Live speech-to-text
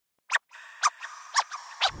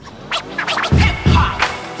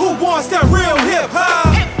wants that real hip hop?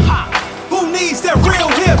 Who needs that real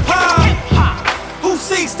hip hop? Who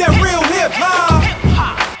seeks that real hip hop?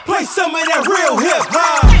 Play some of that real hip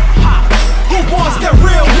hop. Who wants that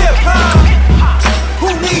real hip hop? Who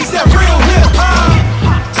needs that real hip hop?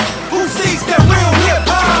 Who seeks that real hip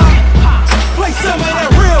hop? Play some of that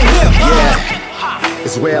real hip hop. Yeah,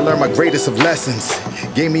 it's where I learned my greatest of lessons.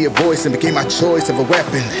 Gave me a voice and became my choice of a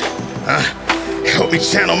weapon. Help me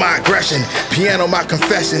channel my aggression, piano my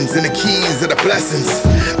confessions, and the keys of the blessings.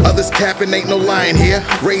 Others capping, ain't no lying here.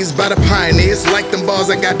 Raised by the pioneers, like them bars,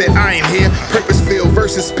 I got that iron here. Purpose-filled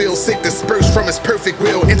verses spill sick, dispersed from its perfect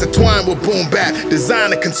will. Intertwined with boom bap,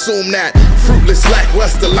 designed to consume that. Fruitless,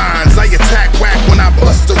 lackluster lines, I attack whack when I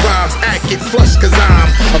bust the rhymes. Act get flushed cause I'm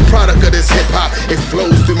a product of this hip-hop. It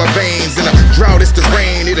flows through my veins, and a drought is the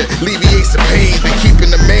rain. It alleviates the pain, been keeping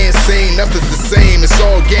the man sane. Nothing's the same, it's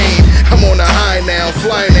all game. I'm on a high now,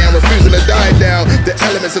 flying now, refusing to die down. The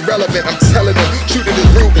elements irrelevant, I'm telling them, true to the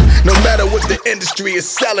root, no matter what the industry is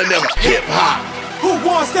selling them. Hip hop. Who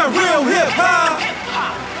wants that real hip hop?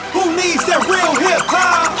 Who needs that real hip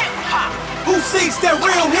hop? Who seeks that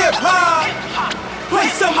real hip hop? Play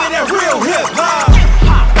some of that real hip hop.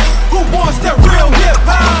 Who wants that real hip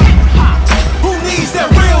hop? Who needs that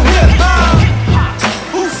real hip hop?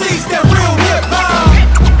 Who seeks that real hip hop?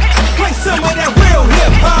 Play some of that real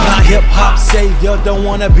hip hop. My hip hop savior don't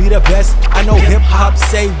wanna be the best. I know hip hop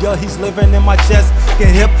savior, he's living in my chest. Can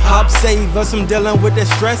hip hop save us from dealing with the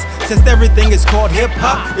stress? Since everything is called hip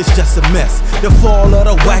hop, it's just a mess. The fall of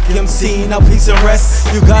the whack MC, now peace and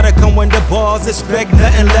rest. You gotta come when the bars, expect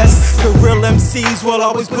nothing less. The real MCs will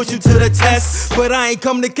always put you to the test. But I ain't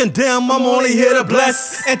come to condemn, I'm only here to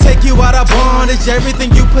bless. And take you out of bondage,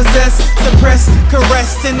 everything you possess. Suppress,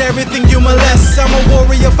 caress, and everything you molest. I'm a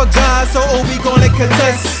warrior for God, so Obie gonna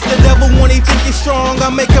contest. The devil when he think he's strong, I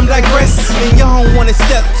make him digress. And y'all don't wanna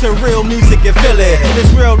step to real music and feel it. This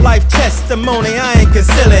real life testimony, I ain't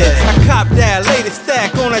conceal it. I cop that latest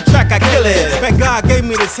stack on a track, I kill it. Man, God gave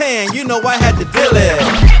me this hand, you know I had to deal it.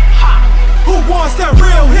 Who wants that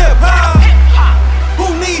real hip hop? Who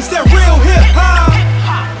needs that real hip hop?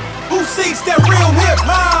 Who seeks that real hip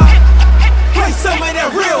hop? Play some of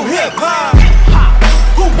that real hip hop.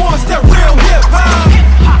 Who wants that real hip hop?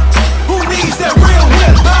 Who needs that real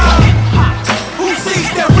hip hop? Who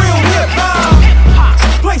seeks that real hip hop?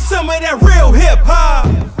 Play some of that real hip hop.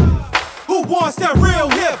 Who wants that real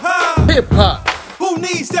hip hop? Hip hop. Who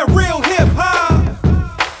needs that real hip hop?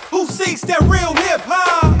 Who seeks that real hip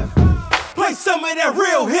hop? Play some of that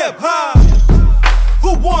real hip hop.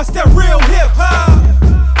 Who wants that real hip hop?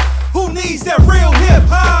 Who needs that real hip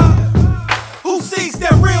hop? Who seeks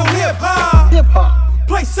that real hip hop? Hip hop.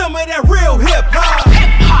 Play some of that real hip hop.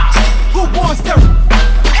 Who wants that?